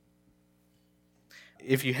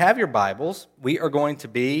if you have your Bibles, we are going to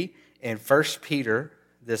be in 1 Peter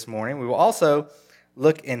this morning. We will also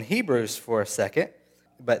look in Hebrews for a second,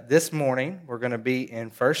 but this morning we're going to be in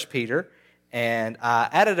 1 Peter, and I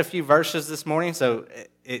added a few verses this morning, so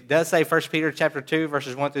it does say 1 Peter chapter 2,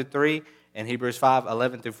 verses 1 through 3, and Hebrews 5,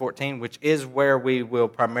 11 through 14, which is where we will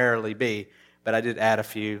primarily be, but I did add a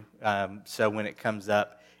few, so when it comes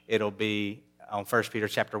up, it'll be on 1 Peter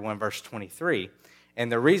chapter 1, verse 23. And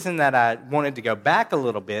the reason that I wanted to go back a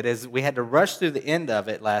little bit is we had to rush through the end of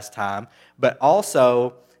it last time, but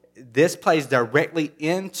also this plays directly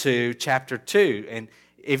into chapter 2. And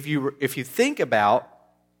if you think about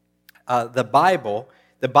the Bible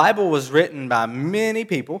was written by many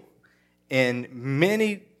people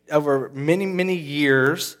over many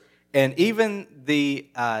years, and even the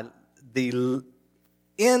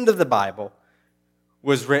end of the Bible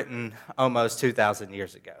was written almost 2,000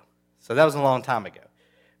 years ago. So that was a long time ago.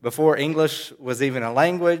 Before English was even a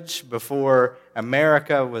language, before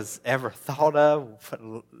America was ever thought of,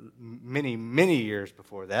 many years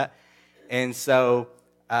before that. And so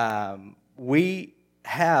we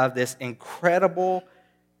have this incredible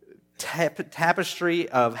tapestry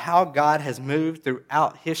of how God has moved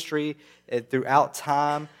throughout history, throughout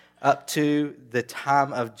time, up to the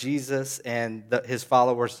time of Jesus and his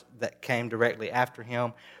followers that came directly after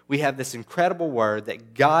him. We have this incredible word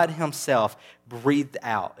that God himself breathed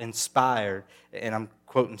out, inspired, and I'm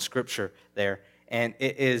quoting scripture there, and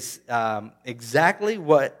it is exactly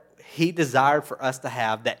what he desired for us to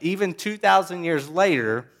have, that even 2,000 years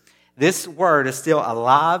later, this word is still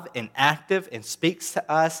alive and active and speaks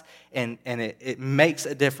to us, and it makes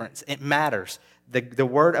a difference. It matters. The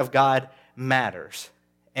word of God matters.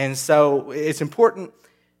 And so it's important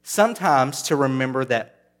sometimes to remember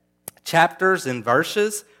that chapters and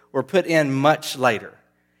verses were put in much later.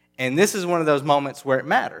 And this is one of those moments where it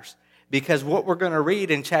matters, because what we're going to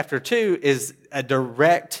read in chapter 2 is a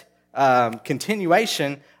direct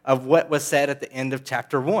continuation of what was said at the end of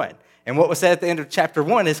chapter 1. And what was said at the end of chapter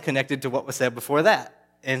 1 is connected to what was said before that.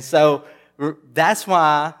 And so that's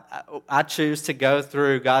why I choose to go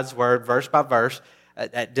through God's word verse by verse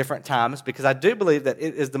at different times, because I do believe that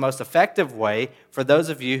it is the most effective way for those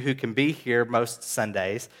of you who can be here most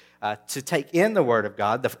Sundays to take in the Word of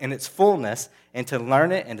God in its fullness and to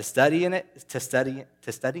learn it and to study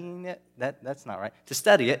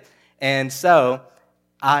it. And so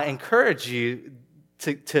I encourage you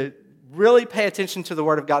to really pay attention to the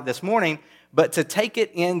Word of God this morning, but to take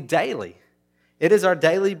it in daily. It is our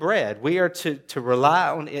daily bread. We are to rely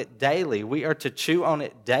on it daily. We are to chew on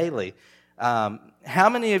it daily. How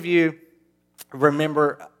many of you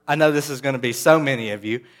remember, I know this is going to be so many of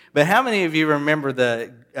you, but how many of you remember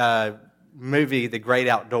the movie The Great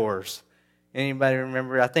Outdoors? Anybody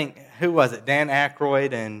remember? I think, who was it? Dan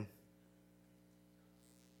Aykroyd and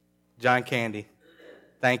John Candy.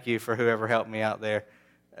 Thank you for whoever helped me out there.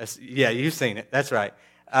 Yeah, you've seen it. That's right.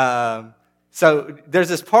 So there's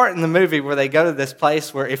this part in the movie where they go to this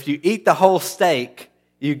place where if you eat the whole steak,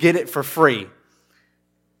 you get it for free.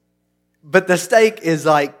 But the steak is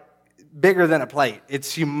like bigger than a plate.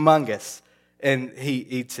 It's humongous. And he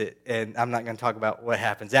eats it. And I'm not going to talk about what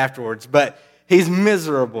happens afterwards, but he's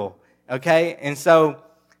miserable. Okay? And so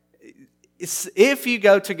if you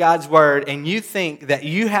go to God's word and you think that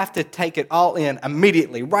you have to take it all in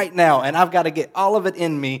immediately, right now, and I've got to get all of it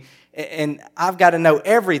in me, and I've got to know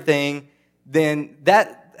everything, then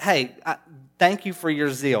thank you for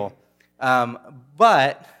your zeal.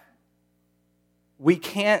 But we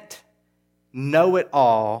can't know it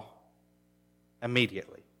all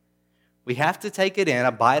immediately. We have to take it in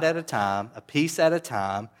a bite at a time, a piece at a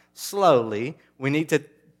time, slowly. We need to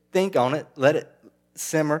think on it, let it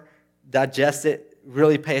simmer, digest it,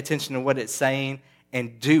 really pay attention to what it's saying,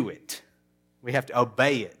 and do it. We have to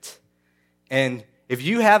obey it. And if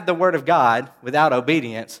you have the Word of God without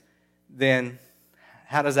obedience, then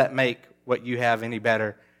how does that make what you have any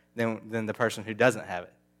better than the person who doesn't have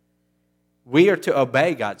it? We are to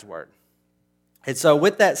obey God's Word. And so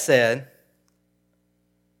with that said,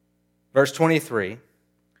 verse 23,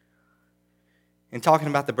 in talking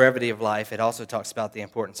about the brevity of life, it also talks about the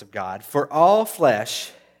importance of God. For all flesh,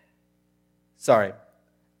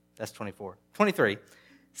 that's 24. 23,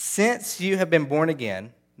 since you have been born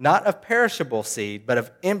again, not of perishable seed, but of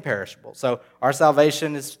imperishable. So our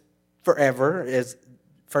salvation is forever, as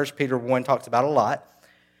 1 Peter 1 talks about a lot,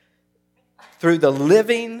 through the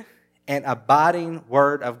living and abiding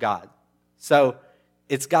Word of God. So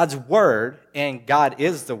it's God's Word, and God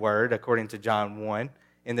is the Word, according to John 1.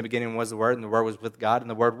 In the beginning was the Word, and the Word was with God, and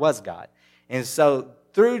the Word was God. And so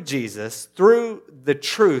through Jesus, through the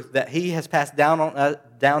truth that he has passed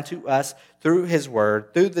down to us through his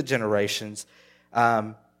word, through the generations.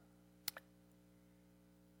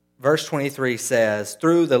 Verse 23 says,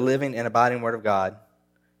 through the living and abiding word of God,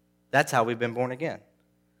 that's how we've been born again.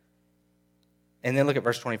 And then look at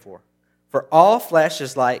verse 24. For all flesh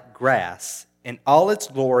is like grass, and all its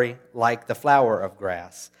glory like the flower of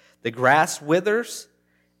grass. The grass withers,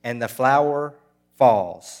 and the flower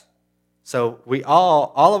falls. So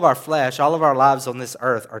all of our flesh, all of our lives on this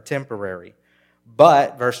earth are temporary.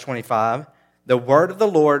 But, verse 25, the word of the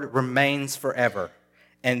Lord remains forever.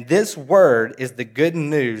 And this word is the good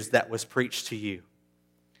news that was preached to you.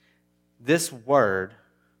 This word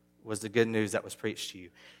was the good news that was preached to you.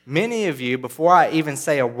 Many of you, before I even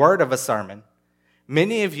say a word of a sermon,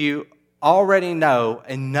 many of you already know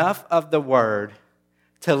enough of the word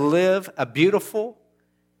to live a beautiful,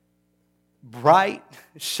 bright,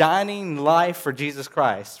 shining life for Jesus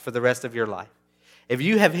Christ for the rest of your life. If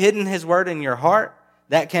you have hidden his word in your heart,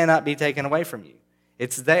 that cannot be taken away from you.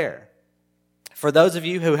 It's there. For those of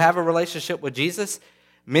you who have a relationship with Jesus,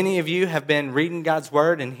 many of you have been reading God's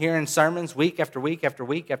word and hearing sermons week after week after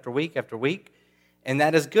week after week after week, and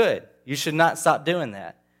that is good. You should not stop doing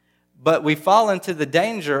that. But we fall into the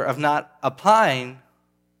danger of not applying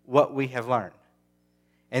what we have learned.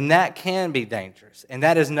 And that can be dangerous, and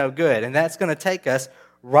that is no good. And that's going to take us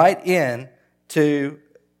right in to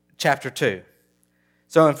chapter 2.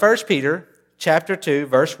 So in 1 Peter chapter 2,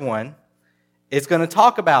 verse 1, it's going to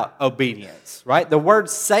talk about obedience, right? The word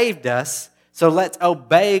saved us, so let's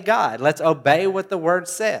obey God. Let's obey what the word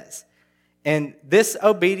says. And this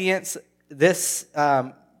obedience, this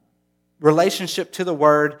relationship to the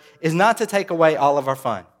word is not to take away all of our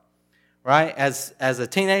fun, right? As a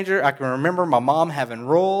teenager, I can remember my mom having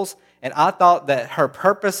rules, and I thought that her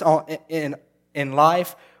purpose in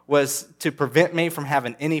life was to prevent me from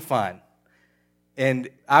having any fun. And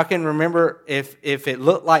I can remember if it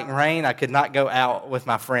looked like rain, I could not go out with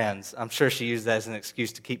my friends. I'm sure she used that as an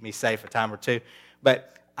excuse to keep me safe a time or two.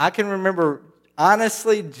 But I can remember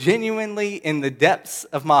honestly, genuinely, in the depths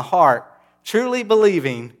of my heart, truly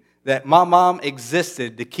believing that my mom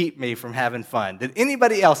existed to keep me from having fun. Did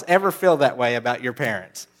anybody else ever feel that way about your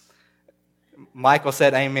parents? Michael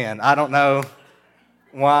said amen. I don't know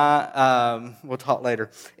why. We'll talk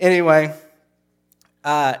later. Anyway,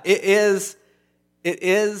 it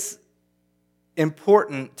is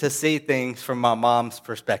important to see things from my mom's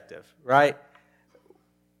perspective, right?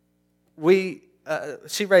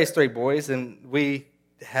 She raised 3 boys, and we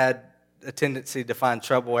had a tendency to find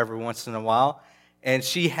trouble every once in a while. And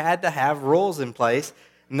she had to have rules in place,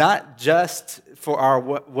 not just for our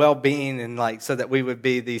well-being and so that we would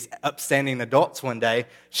be these upstanding adults one day.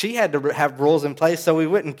 She had to have rules in place so we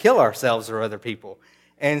wouldn't kill ourselves or other people.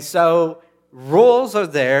 And so rules are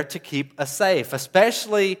there to keep us safe,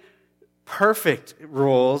 especially perfect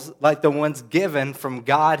rules like the ones given from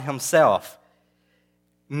God himself.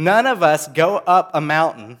 None of us go up a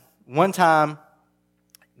mountain. One time,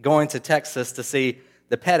 going to Texas to see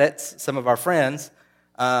the Pettits, some of our friends,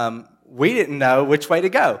 we didn't know which way to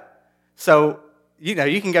go. So, you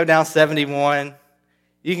can go down 71,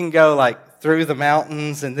 you can go through the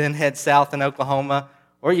mountains and then head south in Oklahoma,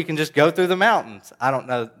 or you can just go through the mountains. I don't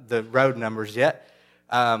know the road numbers yet,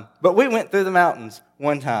 but we went through the mountains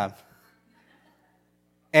one time.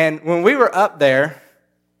 And when we were up there,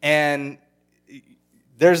 and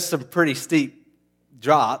there's some pretty steep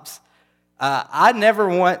drops, I never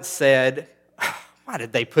once said, why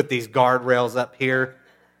did they put these guardrails up here?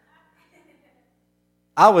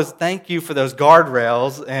 I was thank you for those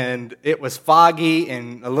guardrails, and it was foggy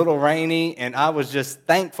and a little rainy, and I was just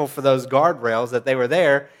thankful for those guardrails that they were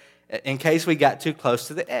there in case we got too close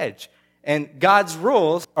to the edge. And God's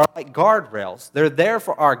rules are like guardrails. They're there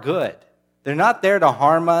for our good. They're not there to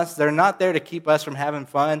harm us. They're not there to keep us from having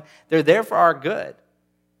fun. They're there for our good.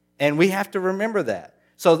 And we have to remember that.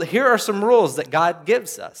 So here are some rules that God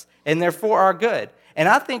gives us, and they're for our good. And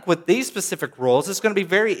I think with these specific rules, it's going to be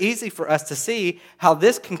very easy for us to see how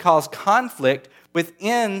this can cause conflict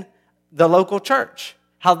within the local church,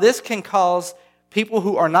 how this can cause people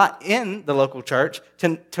who are not in the local church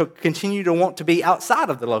to continue to want to be outside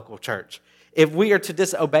of the local church. If we are to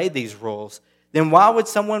disobey these rules, then why would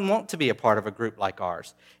someone want to be a part of a group like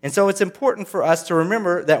ours? And so it's important for us to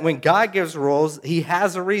remember that when God gives rules, he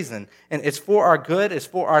has a reason. And it's for our good, it's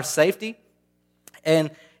for our safety, and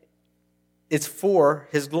it's for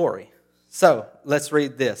his glory. So let's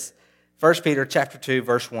read this. 1 Peter chapter 2,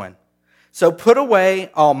 verse 1. So put away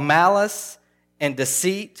all malice and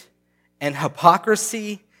deceit and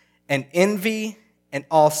hypocrisy and envy and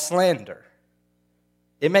all slander.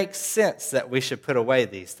 it makes sense that we should put away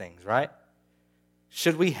these things, right?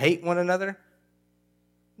 Should we hate one another?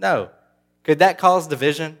 No. Could that cause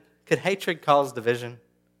division? Could hatred cause division?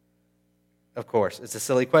 Of course. It's a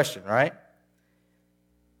silly question, right?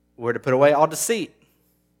 We're to put away all deceit.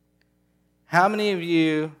 How many of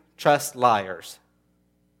you trust liars?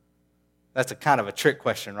 That's a kind of a trick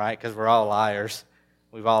question, right? Because we're all liars.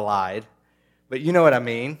 We've all lied. But you know what I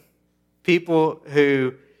mean. People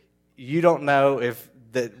who you don't know if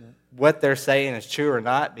what they're saying is true or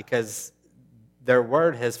not because their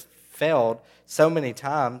word has failed so many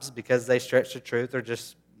times because they stretch the truth or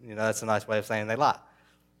just, that's a nice way of saying they lie.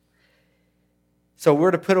 So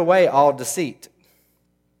we're to put away all deceit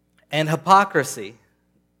and hypocrisy.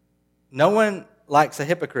 No one likes a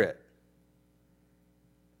hypocrite.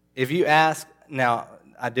 If you ask, now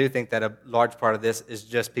I do think that a large part of this is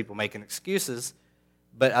just people making excuses,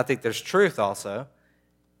 but I think there's truth also.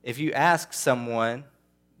 If you ask someone,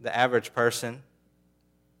 the average person,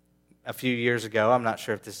 a few years ago, I'm not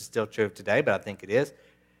sure if this is still true today, but I think it is,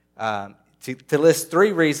 to list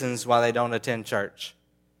 3 reasons why they don't attend church.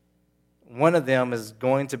 One of them is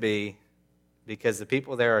going to be because the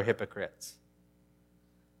people there are hypocrites.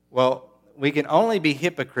 Well, we can only be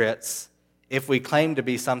hypocrites if we claim to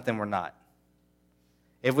be something we're not.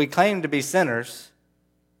 If we claim to be sinners,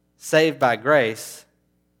 saved by grace,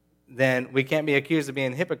 then we can't be accused of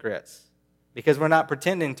being hypocrites because we're not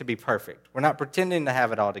pretending to be perfect. We're not pretending to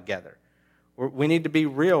have it all together. We need to be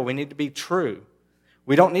real. We need to be true.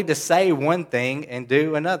 We don't need to say one thing and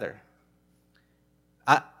do another.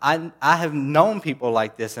 I have known people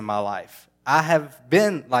like this in my life. I have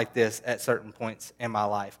been like this at certain points in my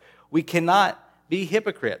life. We cannot be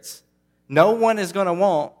hypocrites. No one is going to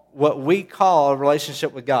want what we call a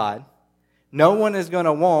relationship with God. No one is going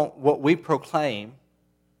to want what we proclaim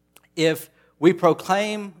if we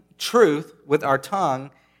proclaim truth with our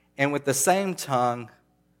tongue and with the same tongue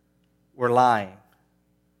we're lying.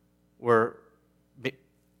 We're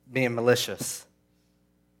being malicious.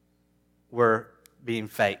 We're being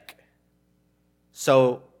fake.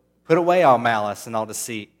 So put away all malice and all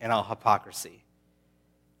deceit and all hypocrisy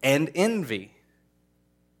and envy.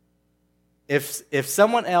 If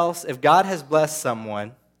someone else, if God has blessed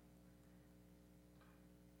someone,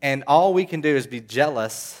 and all we can do is be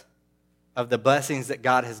jealous of the blessings that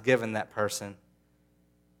God has given that person,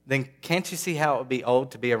 then can't you see how it would be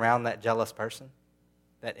old to be around that jealous person,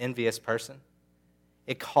 that envious person?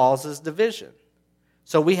 It causes division.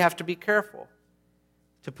 So we have to be careful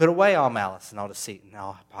to put away all malice and all deceit and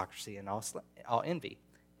all hypocrisy and all envy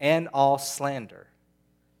and all slander.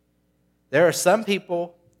 There are some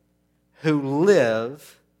people who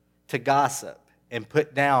live to gossip and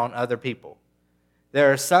put down other people.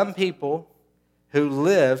 There are some people who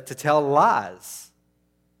live to tell lies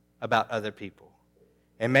about other people.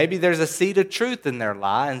 And maybe there's a seed of truth in their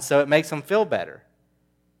lie, and so it makes them feel better.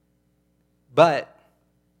 But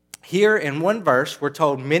here in one verse, we're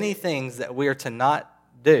told many things that we are to not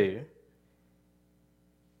do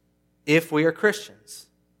if we are Christians,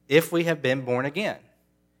 if we have been born again,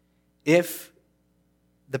 if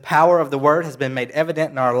the power of the Word has been made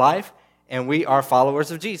evident in our life and we are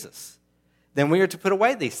followers of Jesus, then we are to put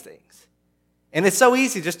away these things. And it's so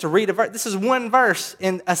easy just to read a verse. This is one verse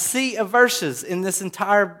in a sea of verses in this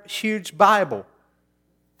entire huge Bible.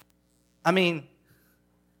 I mean,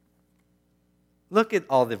 look at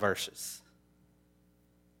all the verses.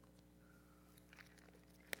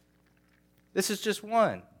 This is just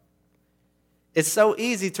one. It's so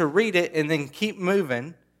easy to read it and then keep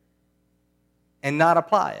moving and not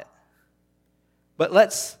apply it. But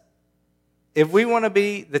if we want to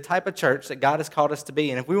be the type of church that God has called us to be,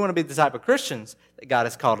 and if we want to be the type of Christians that God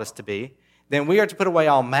has called us to be, then we are to put away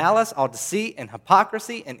all malice, all deceit, and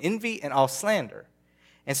hypocrisy, and envy, and all slander.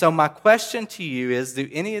 And so my question to you is, do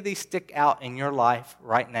any of these stick out in your life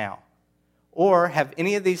right now? Or have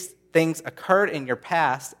any of these things occurred in your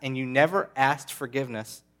past and you never asked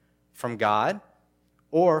forgiveness from God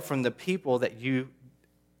or from the people that you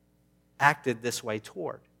acted this way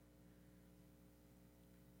toward?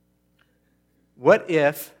 What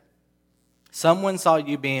if someone saw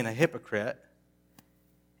you being a hypocrite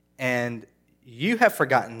and you have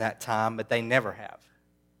forgotten that time, but they never have?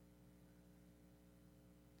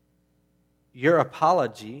 Your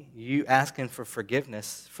apology, you asking for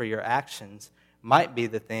forgiveness for your actions, might be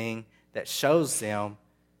the thing that shows them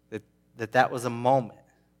that was a moment,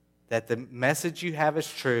 that the message you have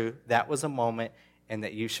is true, that was a moment, and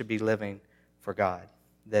that you should be living for God,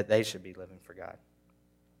 that they should be living for God.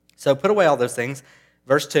 So put away all those things.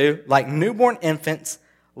 Verse 2, like newborn infants,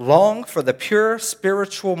 long for the pure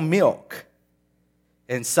spiritual milk,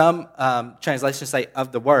 And some translations say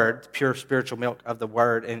of the word, pure spiritual milk of the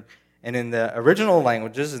word. And in the original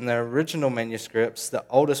languages, in the original manuscripts, the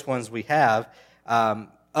oldest ones we have,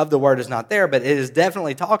 of the word is not there, but it is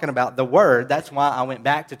definitely talking about the word. That's why I went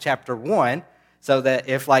back to chapter 1, so that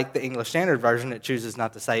if, like the English Standard Version, it chooses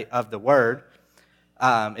not to say of the word,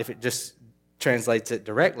 if it just translates it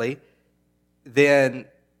directly, then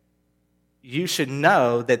you should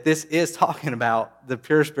know that this is talking about the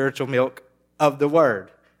pure spiritual milk of the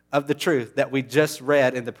word, of the truth that we just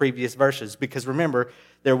read in the previous verses. Because remember,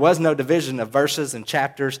 there was no division of verses and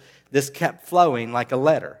chapters. This kept flowing like a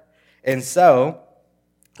letter. And so,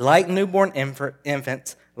 like newborn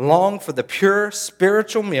infants, long for the pure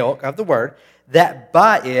spiritual milk of the word, that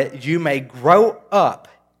by it you may grow up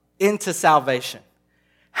into salvation.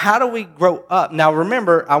 How do we grow up? Now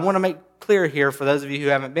remember, I want to make clear here for those of you who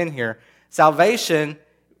haven't been here, salvation,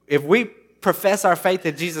 if we profess our faith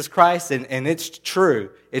in Jesus Christ and it's true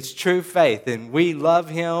faith, and we love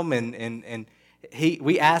Him and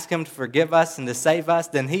we ask Him to forgive us and to save us,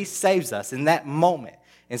 then He saves us in that moment.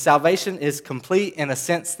 And salvation is complete in a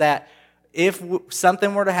sense that if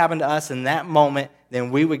something were to happen to us in that moment,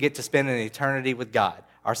 then we would get to spend an eternity with God.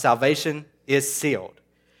 Our salvation is sealed.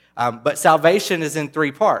 But salvation is in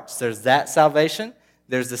three parts. There's that salvation.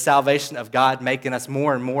 There's the salvation of God making us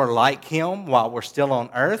more and more like Him while we're still on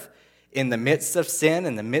earth. In the midst of sin,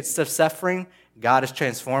 in the midst of suffering, God is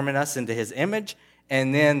transforming us into His image.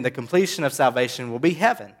 And then the completion of salvation will be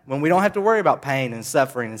heaven, when we don't have to worry about pain and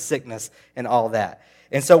suffering and sickness and all that.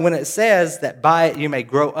 And so when it says that by it you may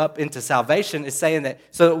grow up into salvation, it's saying that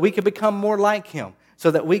so that we can become more like Him,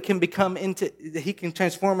 so that we can He can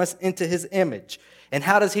transform us into His image. And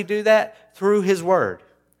how does He do that? Through His Word.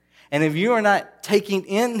 And if you are not taking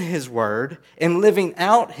in His Word and living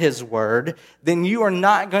out His Word, then you are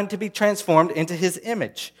not going to be transformed into His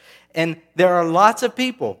image. And there are lots of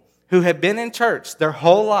people who have been in church their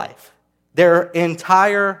whole life, their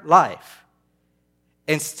entire life,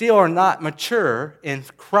 and still are not mature in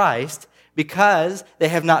Christ because they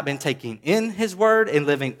have not been taking in His Word and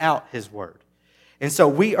living out His Word. And so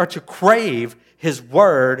we are to crave His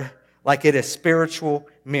Word like it is spiritual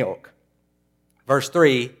milk. Verse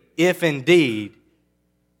 3, if indeed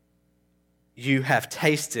you have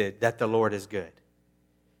tasted that the Lord is good.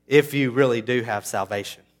 If you really do have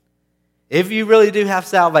salvation. If you really do have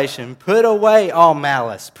salvation, put away all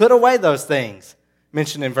malice. Put away those things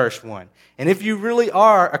mentioned in verse 1. And if you really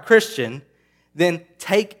are a Christian, then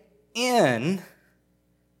take in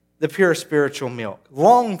the pure spiritual milk.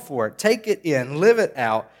 Long for it. Take it in. Live it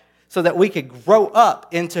out so that we could grow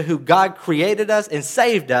up into who God created us and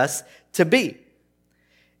saved us to be.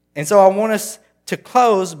 And so I want us to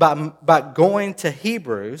close by going to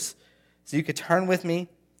Hebrews. So you could turn with me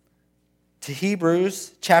to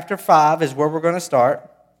Hebrews chapter 5 is where we're going to start.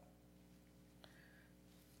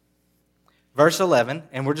 Verse 11,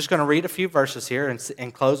 and we're just going to read a few verses here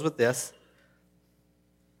and close with this.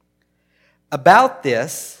 About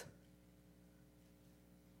this,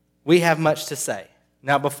 we have much to say.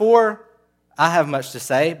 Now, before I have much to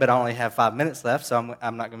say, but I only have 5 minutes left, so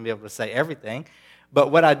I'm not going to be able to say everything.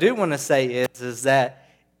 But what I do want to say is that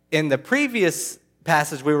in the previous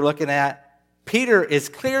passage we were looking at, Peter is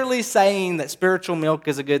clearly saying that spiritual milk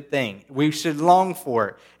is a good thing. We should long for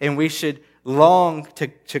it, and we should long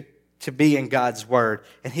to be in God's Word.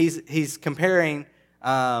 And he's comparing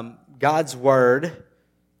God's Word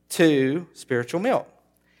to spiritual milk.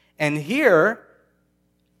 And here,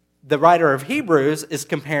 the writer of Hebrews is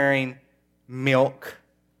comparing milk.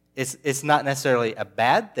 It's not necessarily a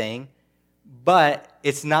bad thing, but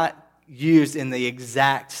it's not used in the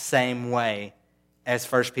exact same way as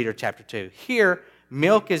 1 Peter chapter 2. Here,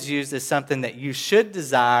 milk is used as something that you should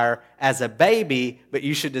desire as a baby, but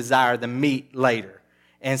you should desire the meat later.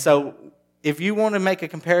 And so if you want to make a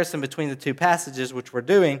comparison between the two passages, which we're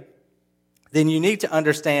doing, then you need to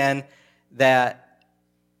understand that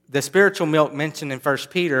the spiritual milk mentioned in 1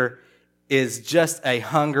 Peter is just a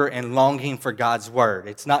hunger and longing for God's Word.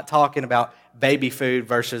 It's not talking about baby food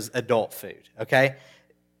versus adult food, okay?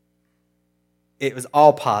 It was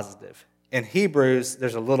all positive. In Hebrews,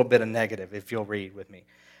 there's a little bit of negative, if you'll read with me.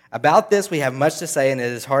 About this, we have much to say, and it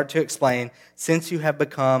is hard to explain, since you have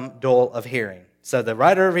become dull of hearing. So the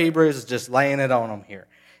writer of Hebrews is just laying it on them here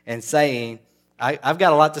and saying, I've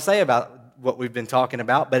got a lot to say about what we've been talking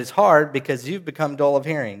about, but it's hard because you've become dull of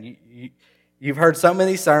hearing. You've heard so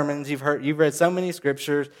many sermons, you've read so many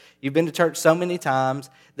scriptures, you've been to church so many times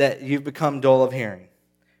that you've become dull of hearing.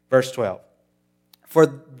 Verse 12.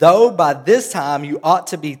 For though by this time you ought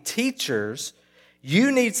to be teachers,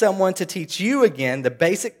 you need someone to teach you again the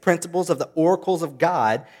basic principles of the oracles of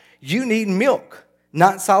God. You need milk,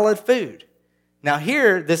 not solid food. Now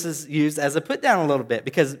here, this is used as a put down a little bit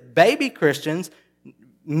because baby Christians,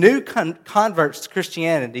 new converts to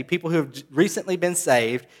Christianity, people who have recently been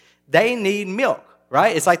saved, they need milk,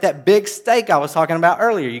 right? It's like that big steak I was talking about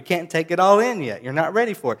earlier. You can't take it all in yet. You're not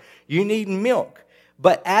ready for it. You need milk.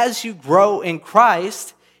 But as you grow in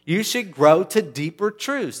Christ, you should grow to deeper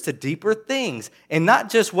truths, to deeper things, and not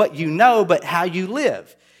just what you know, but how you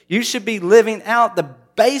live. You should be living out the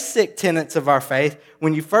basic tenets of our faith.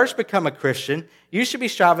 When you first become a Christian, you should be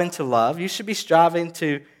striving to love. You should be striving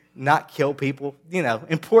to not kill people,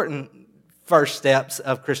 important first steps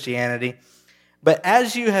of Christianity. But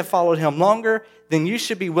as you have followed him longer, then you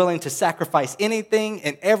should be willing to sacrifice anything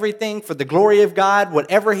and everything for the glory of God,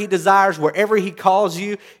 whatever he desires, wherever he calls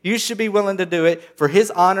you. You should be willing to do it for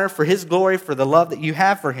his honor, for his glory, for the love that you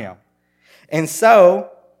have for him. And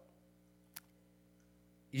so,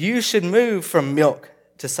 you should move from milk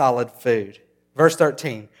to solid food. Verse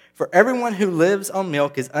 13, for everyone who lives on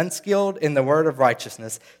milk is unskilled in the word of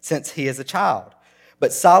righteousness, since he is a child.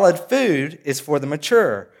 But solid food is for the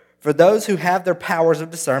mature, for those who have their powers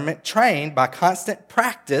of discernment trained by constant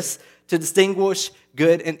practice to distinguish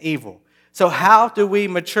good and evil. So how do we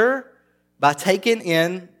mature? By taking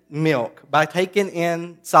in milk, by taking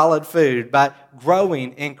in solid food, by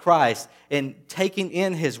growing in Christ and taking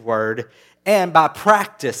in his word, and by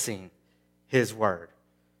practicing his word.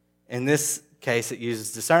 In this case, it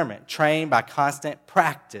uses discernment, trained by constant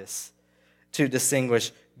practice to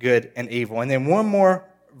distinguish good and evil. And then one more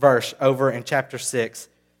verse over in chapter 6.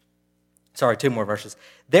 Sorry, two more verses.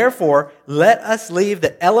 Therefore, let us leave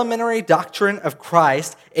the elementary doctrine of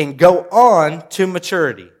Christ and go on to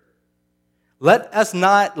maturity. Let us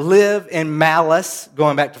not live in malice,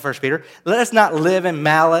 going back to 1 Peter. Let us not live in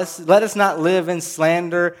malice. Let us not live in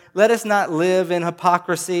slander. Let us not live in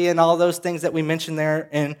hypocrisy and all those things that we mentioned there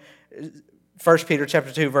in 1 Peter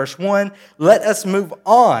chapter 2, verse 1. Let us move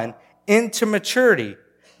on into maturity,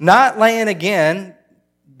 not laying again,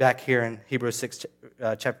 back here in Hebrews 6,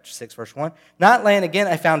 chapter 6, verse 1, not laying again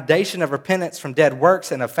a foundation of repentance from dead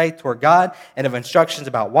works and of faith toward God and of instructions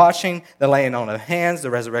about washing, the laying on of hands, the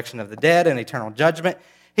resurrection of the dead, and eternal judgment.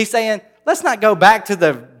 He's saying, let's not go back to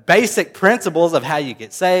the basic principles of how you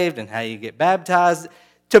get saved and how you get baptized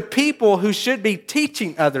to people who should be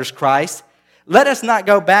teaching others Christ. Let us not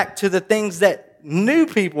go back to the things that new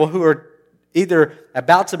people who are either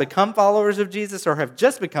about to become followers of Jesus or have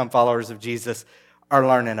just become followers of Jesus are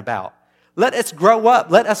learning about. Let us grow up.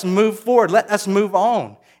 Let us move forward. Let us move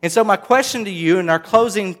on. And so my question to you in our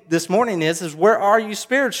closing this morning is where are you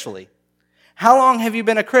spiritually? How long have you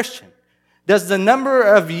been a Christian? Does the number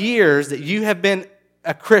of years that you have been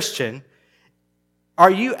a Christian,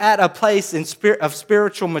 are you at a place of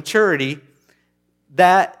spiritual maturity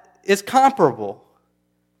that is comparable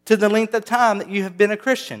to the length of time that you have been a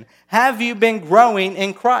Christian? Have you been growing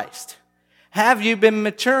in Christ? Have you been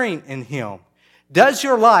maturing in him? Does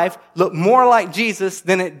your life look more like Jesus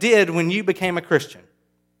than it did when you became a Christian?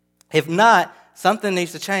 If not, something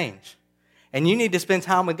needs to change. And you need to spend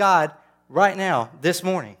time with God right now, this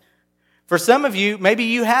morning. For some of you, maybe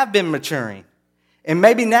you have been maturing. And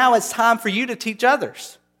maybe now it's time for you to teach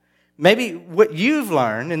others. Maybe what you've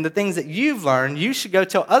learned and the things that you've learned, you should go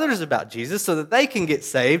tell others about Jesus so that they can get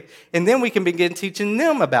saved. And then we can begin teaching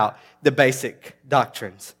them about the basic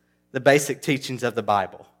doctrines, the basic teachings of the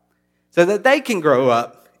Bible, so that they can grow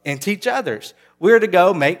up and teach others. We're to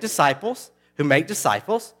go make disciples who make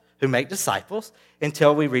disciples who make disciples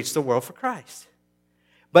until we reach the world for Christ.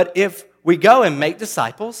 But if we go and make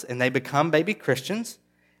disciples and they become baby Christians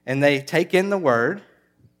and they take in the word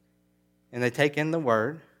and they take in the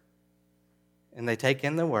word and they take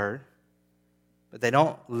in the word, but they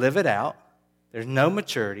don't live it out, there's no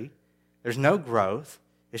maturity, there's no growth,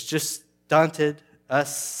 it's just stunted,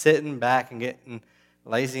 us sitting back and getting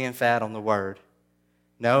lazy and fat on the word.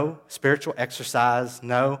 No spiritual exercise,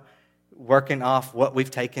 no working off what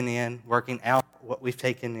we've taken in, working out what we've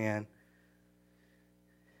taken in.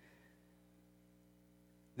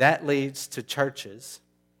 That leads to churches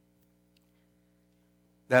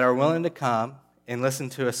that are willing to come and listen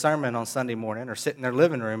to a sermon on Sunday morning or sit in their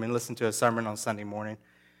living room and listen to a sermon on Sunday morning,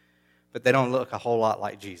 but they don't look a whole lot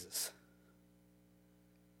like Jesus.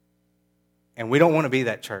 And we don't want to be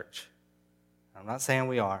that church. I'm not saying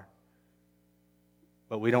we are,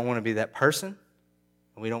 but we don't want to be that person,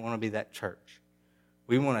 and we don't want to be that church.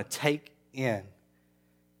 We want to take in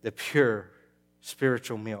the pure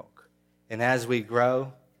spiritual milk, and as we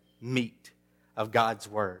grow, meat of God's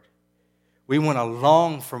word. We want to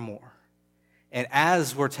long for more, and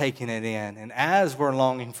as we're taking it in, and as we're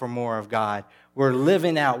longing for more of God, we're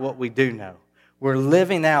living out what we do know. We're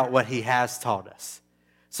living out what he has taught us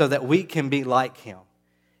so that we can be like him.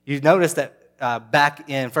 You notice that back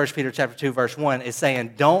in 1 Peter chapter 2, verse 1, it's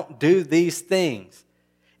saying, don't do these things.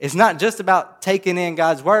 It's not just about taking in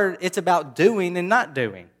God's word. It's about doing and not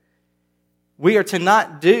doing. We are to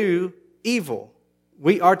not do evil.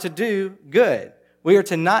 We are to do good. We are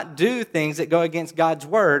to not do things that go against God's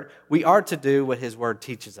word. We are to do what his word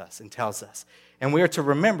teaches us and tells us. And we are to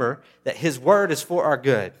remember that his word is for our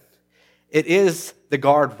good. It is the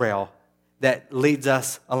guardrail that leads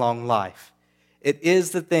us along life. It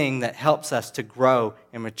is the thing that helps us to grow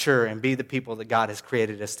and mature and be the people that God has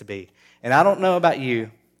created us to be. And I don't know about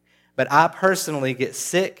you, but I personally get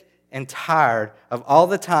sick and tired of all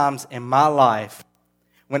the times in my life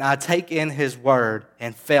when I take in his word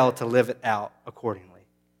and fail to live it out accordingly.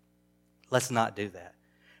 Let's not do that.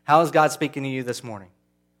 How is God speaking to you this morning?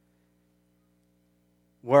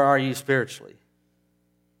 Where are you spiritually?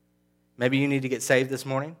 Maybe you need to get saved this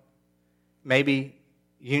morning. Maybe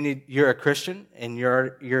you're a Christian and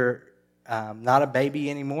you're not a baby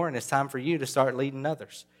anymore, and it's time for you to start leading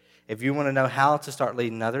others. If you want to know how to start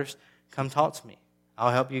leading others, come talk to me.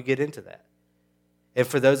 I'll help you get into that. And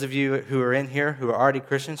for those of you who are in here who are already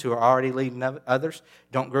Christians, who are already leading others,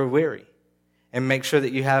 don't grow weary. And make sure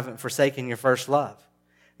that you haven't forsaken your first love.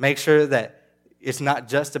 Make sure that it's not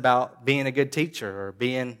just about being a good teacher or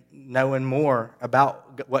knowing more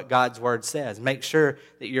about what God's word says. Make sure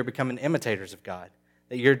that you're becoming imitators of God,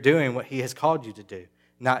 that you're doing what he has called you to do,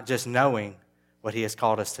 not just knowing what he has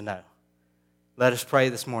called us to know. Let us pray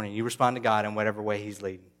this morning. You respond to God in whatever way he's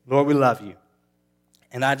leading. Lord, we love you.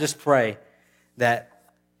 And I just pray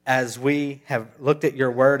that as we have looked at your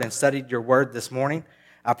word and studied your word this morning,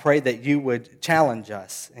 I pray that you would challenge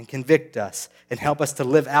us and convict us and help us to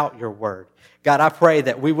live out your word. God, I pray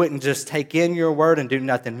that we wouldn't just take in your word and do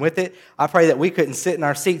nothing with it. I pray that we couldn't sit in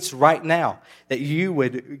our seats right now, that you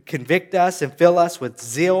would convict us and fill us with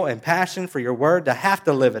zeal and passion for your word to have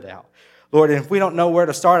to live it out. Lord, and if we don't know where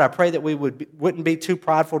to start, I pray that we wouldn't be too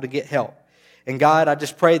prideful to get help. And God, I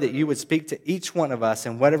just pray that you would speak to each one of us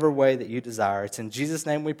in whatever way that you desire. It's in Jesus'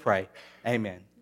 name we pray. Amen.